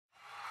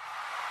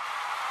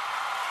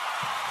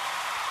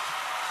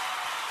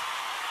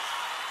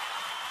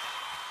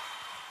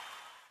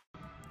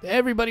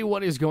Everybody,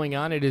 what is going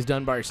on? It is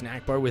Dunbar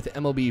Snack Bar with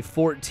MLB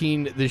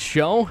 14, the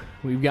show.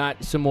 We've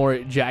got some more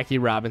Jackie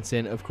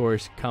Robinson, of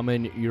course,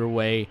 coming your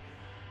way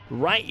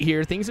right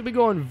here. Things have been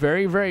going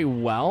very, very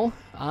well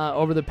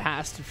over the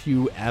past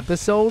few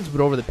episodes,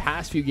 but over the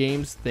past few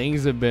games,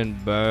 things have been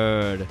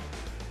bad.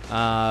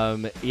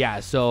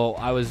 Yeah, so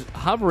I was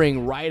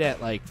hovering right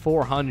at like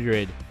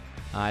 400.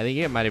 I think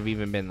it might have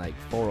even been like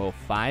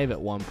 405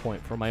 at one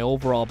point for my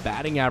overall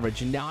batting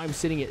average, and now I'm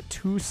sitting at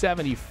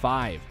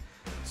 275.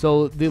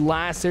 So the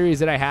last series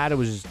that I had, it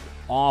was just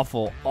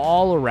awful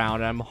all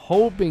around. I'm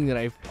hoping that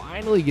I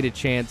finally get a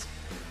chance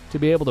to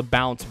be able to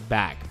bounce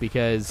back,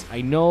 because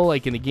I know,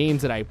 like, in the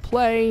games that I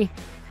play,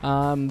 you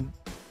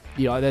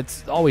know,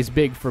 that's always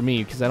big for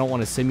me because I don't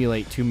want to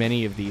simulate too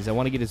many of these. I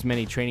want to get as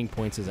many training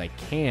points as I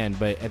can,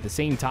 but at the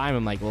same time,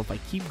 I'm like, well, if I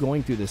keep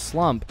going through this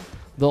slump,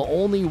 the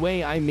only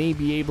way I may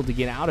be able to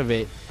get out of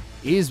it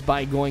is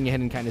by going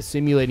ahead and kind of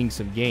simulating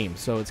some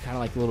games. So it's kind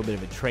of like a little bit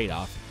of a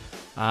trade-off.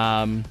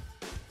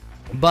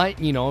 But,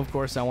 you know, of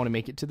course, I want to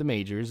make it to the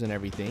majors and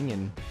everything,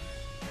 and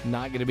I'm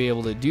not going to be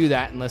able to do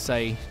that unless I,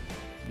 you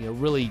know,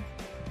 really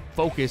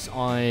focus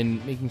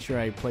on making sure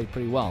I play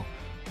pretty well.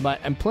 But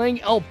I'm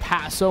playing El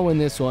Paso in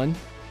this one.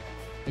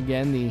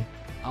 Again, the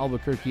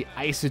Albuquerque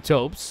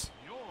Isotopes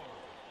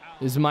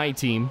is my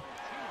team.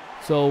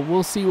 So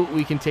we'll see what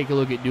we can take a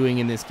look at doing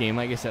in this game.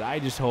 Like I said, I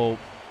just hope,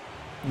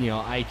 you know,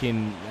 I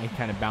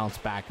kind of bounce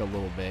back a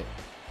little bit.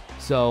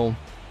 So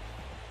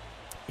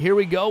here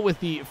we go with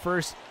the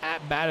first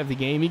at-bat of the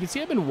game. You can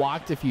see I've been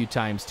walked a few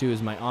times, too,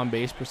 as my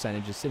on-base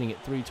percentage is sitting at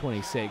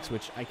 326,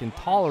 which I can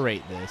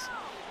tolerate this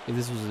if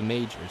this was the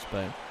majors.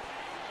 But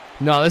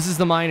no, this is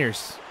the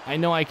minors. I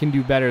know I can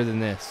do better than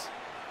this.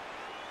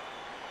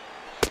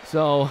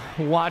 So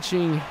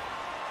watching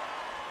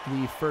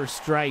the first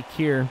strike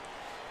here.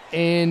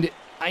 And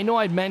I know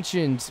I'd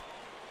mentioned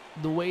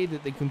the way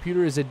that the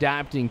computer is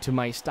adapting to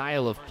my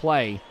style of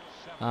play.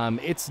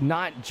 It's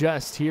not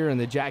just here in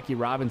the Jackie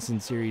Robinson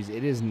series.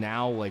 It is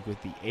now like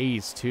with the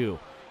A's too,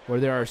 where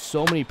there are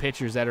so many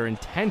pitchers that are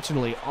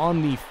intentionally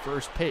on the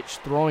first pitch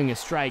throwing a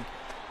strike,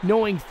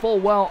 knowing full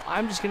well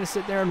I'm just going to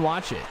sit there and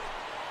watch it.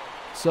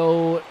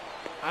 So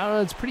I don't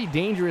know, it's pretty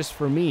dangerous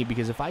for me,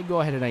 because if I go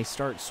ahead and I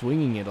start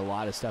swinging at a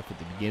lot of stuff at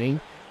the beginning,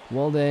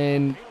 well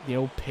then, you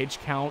know, pitch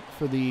count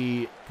for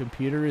the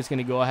computer is going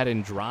to go ahead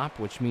and drop,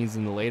 which means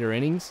in the later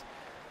innings,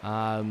 you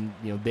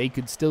know, they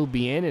could still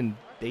be in and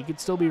they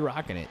could still be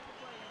rocking it.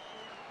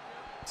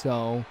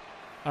 So,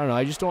 I don't know.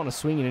 I just don't want to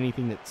swing at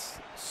anything that's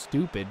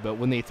stupid. But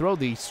when they throw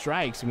these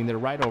strikes, I mean, they're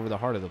right over the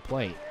heart of the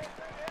plate.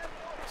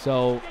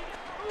 So,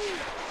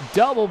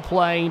 double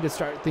play to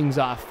start things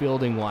off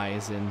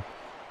fielding-wise.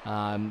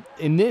 And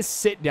in this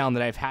sit-down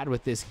that I've had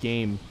with this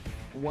game,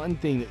 one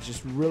thing that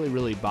just really,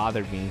 really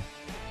bothered me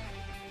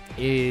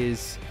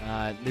is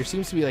there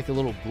seems to be like a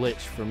little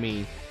glitch for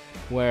me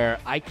where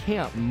I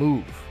can't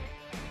move.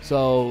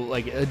 So,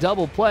 like, a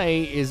double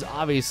play is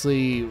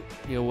obviously, you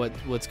know,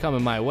 what's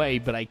coming my way,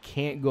 but I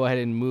can't go ahead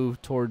and move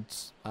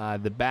towards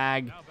the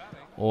bag,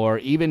 or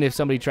even if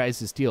somebody tries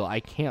to steal, I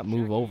can't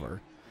move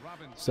over.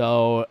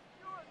 So,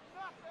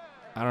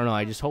 I don't know.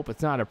 I just hope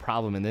it's not a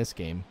problem in this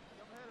game.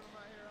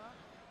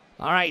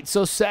 All right,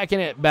 so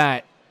second at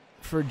bat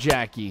for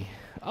Jackie.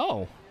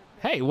 Oh,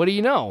 hey, what do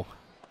you know?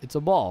 It's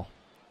a ball.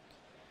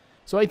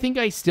 So I think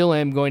I still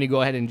am going to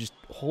go ahead and just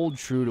hold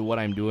true to what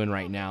I'm doing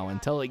right now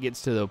until it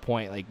gets to the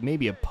point, like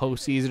maybe a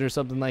postseason or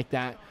something like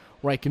that,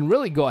 where I can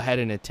really go ahead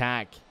and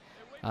attack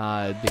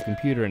the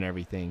computer and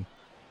everything.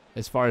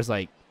 As far as,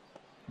 like,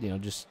 you know,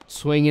 just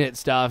swinging at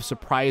stuff,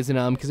 surprising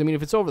them. Because, I mean,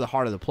 if it's over the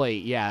heart of the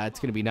plate, yeah, it's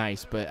going to be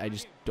nice, but I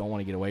just don't want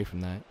to get away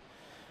from that.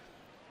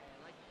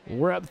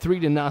 We're up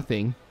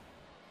 3-0.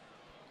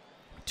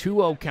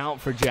 2-0 count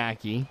for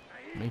Jackie.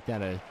 Make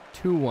that a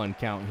 2-1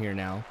 count here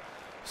now.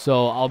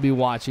 So I'll be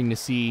watching to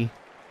see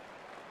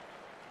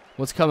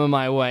what's coming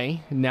my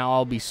way. Now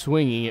I'll be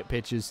swinging at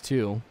pitches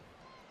too.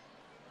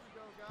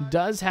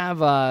 Does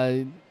have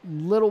a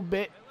little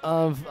bit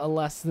of a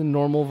less than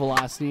normal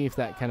velocity, if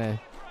that kind of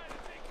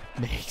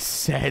makes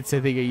sense. I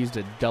think I used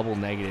a double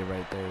negative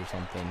right there or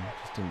something.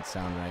 Just didn't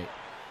sound right.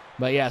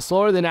 But yeah,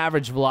 slower than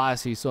average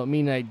velocity, so it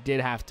means I did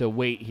have to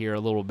wait here a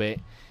little bit.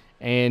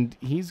 And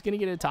he's going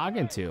to get a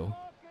talking to.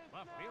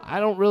 I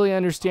don't really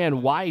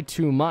understand why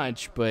too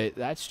much, but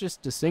that's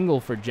just a single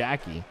for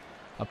Jackie.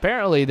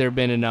 Apparently, there have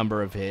been a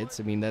number of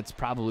hits. I mean, that's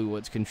probably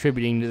what's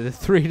contributing to the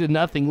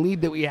 3-0 lead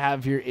that we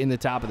have here in the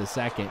top of the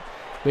second.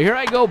 But here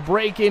I go,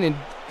 breaking, and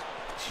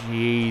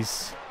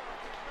jeez.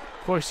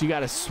 Of course, you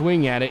got to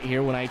swing at it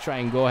here when I try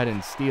and go ahead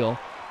and steal.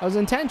 I was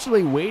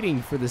intentionally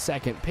waiting for the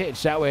second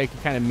pitch. That way I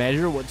could kind of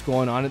measure what's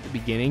going on at the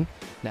beginning.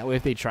 That way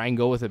if they try and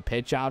go with a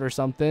pitch out or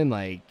something,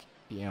 like,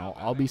 you know,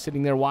 I'll be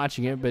sitting there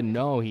watching it, but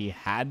no, he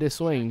had to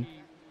swing.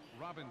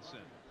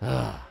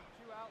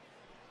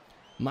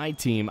 My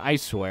team, I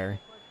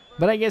swear.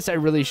 But I guess I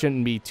really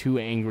shouldn't be too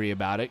angry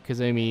about it, because,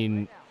 I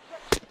mean,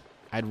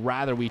 I'd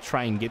rather we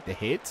try and get the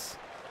hits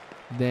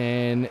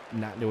than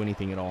not do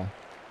anything at all.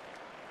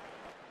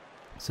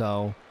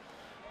 So,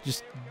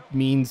 just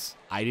means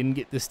I didn't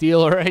get the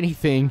steal or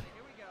anything.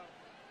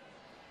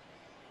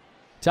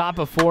 Top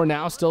of 4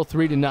 now, still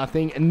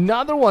 3-0.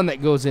 Another one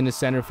that goes into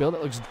center field.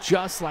 It looks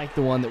just like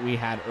the one that we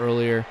had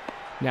earlier.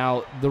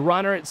 Now, the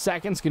runner at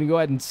second is going to go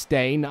ahead and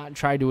stay, not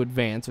try to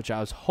advance, which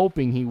I was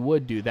hoping he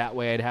would do. That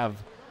way I'd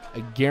have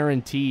a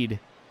guaranteed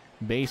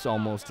base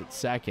almost at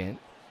second.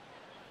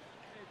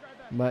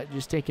 But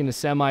just taking a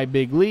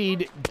semi-big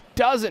lead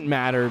doesn't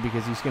matter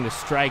because he's going to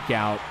strike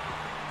out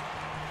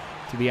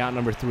to be out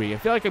number 3. I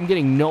feel like I'm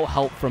getting no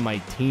help from my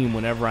team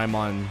whenever I'm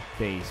on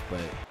base,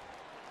 but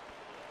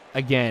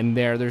again,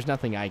 there's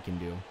nothing I can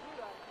do.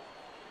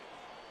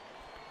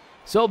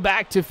 So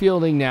back to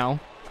fielding now.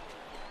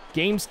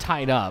 Game's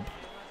tied up.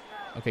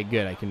 Okay,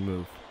 good, I can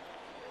move.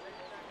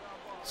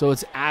 So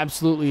it's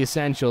absolutely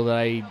essential that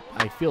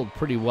I field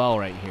pretty well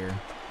right here.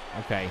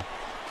 Okay,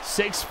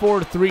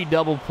 6-4-3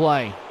 double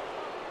play.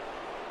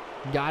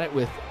 Got it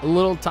with a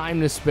little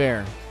time to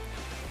spare.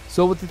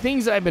 So with the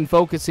things that I've been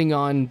focusing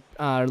on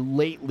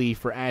lately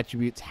for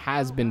attributes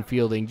has been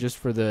fielding, just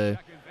for the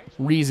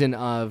reason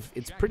of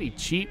it's pretty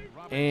cheap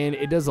and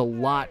it does a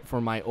lot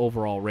for my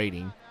overall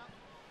rating.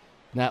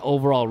 That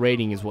overall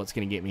rating is what's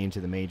going to get me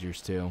into the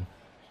majors too.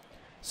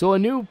 So a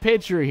new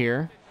pitcher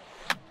here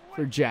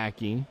for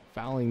Jackie,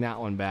 fouling that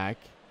one back.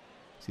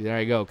 See, there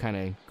I go, kind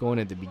of going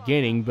at the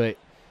beginning, but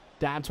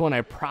that's one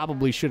I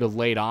probably should have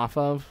laid off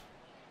of.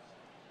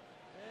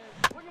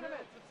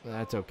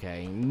 That's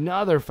okay.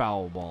 Another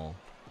foul ball.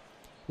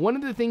 One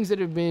of the things that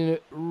have been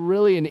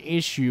really an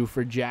issue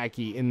for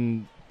Jackie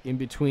in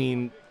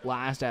between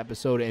last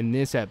episode and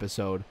this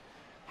episode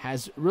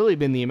has really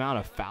been the amount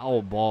of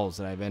foul balls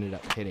that I've ended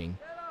up hitting.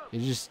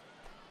 It's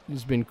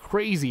been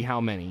crazy how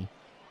many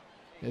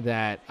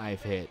that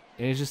I've hit.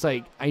 And it's just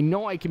like, I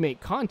know I can make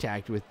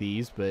contact with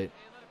these, but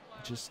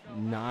just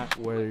not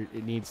where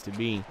it needs to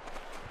be.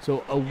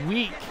 So a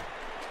weak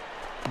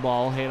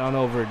ball hit on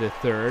over to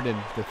third, and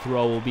the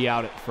throw will be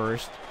out at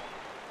first.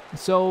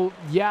 So,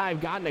 yeah, I've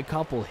gotten a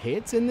couple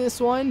hits in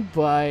this one,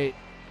 but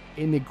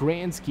in the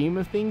grand scheme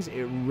of things,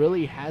 it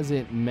really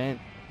hasn't meant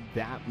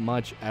that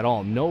much at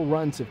all. No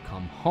runs have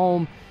come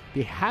home.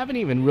 They haven't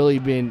even really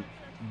been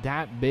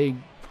that big,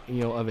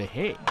 of a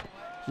hit.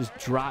 Just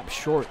drop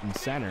short in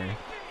center.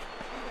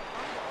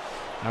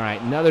 All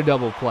right, another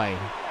double play.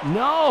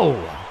 No!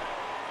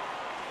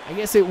 I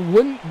guess it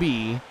wouldn't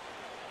be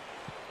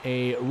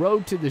a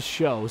Road to the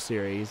Show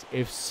series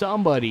if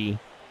somebody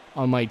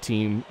on my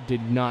team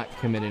did not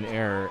commit an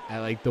error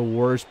at like the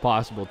worst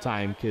possible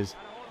time, because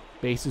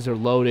bases are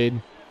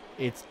loaded.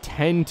 It's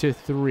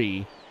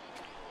 10-3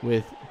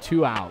 with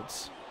 2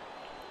 outs.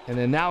 And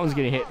then that one's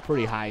going to hit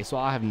pretty high, so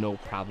I'll have no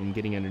problem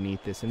getting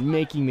underneath this and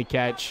making the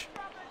catch.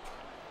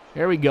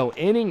 There we go.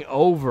 Inning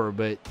over,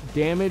 but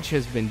damage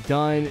has been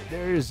done.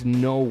 There's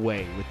no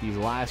way with these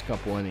last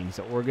couple innings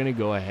that we're going to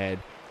go ahead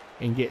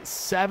and get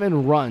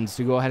 7 runs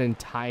to go ahead and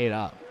tie it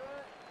up.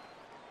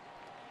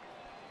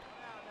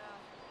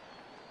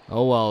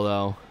 Oh, well,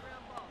 though.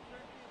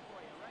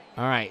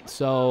 All right,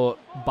 so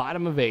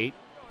bottom of 8.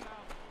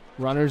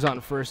 Runners on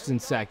first and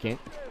second.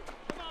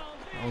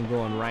 I'm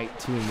going right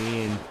to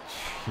me, and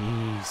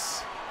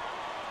jeez.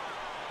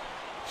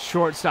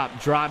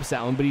 Shortstop drops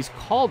that one, but he's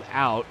called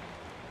out.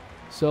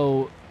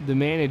 So the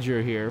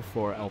manager here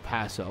for El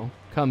Paso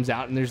comes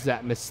out, and there's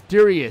that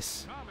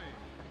mysterious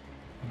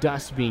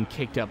dust being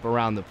kicked up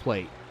around the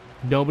plate.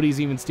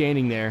 Nobody's even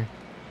standing there.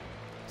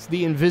 It's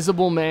the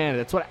invisible man.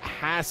 That's what it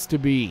has to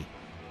be.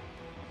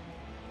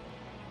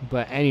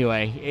 But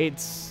anyway,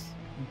 it's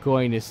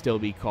going to still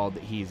be called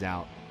that he's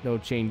out. No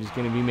change is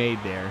going to be made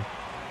there.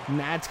 And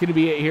that's going to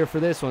be it here for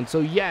this one. So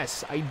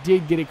yes, I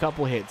did get a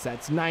couple hits.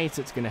 That's nice.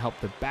 It's going to help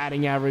the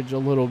batting average a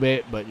little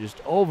bit. But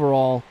just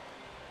overall,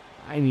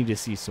 I need to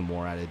see some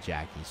more out of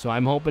Jackie. So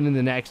I'm hoping in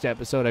the next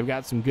episode I've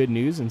got some good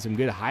news and some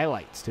good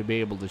highlights to be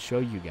able to show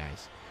you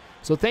guys.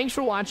 So thanks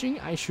for watching.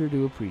 I sure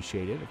do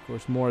appreciate it. Of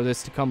course, more of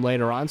this to come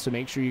later on. So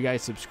make sure you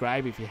guys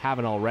subscribe if you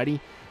haven't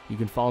already. You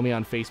can follow me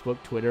on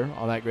Facebook, Twitter,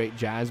 all that great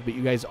jazz. But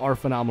you guys are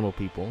phenomenal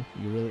people.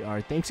 You really are.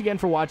 Thanks again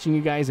for watching,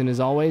 you guys. And as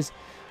always,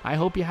 I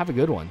hope you have a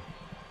good one.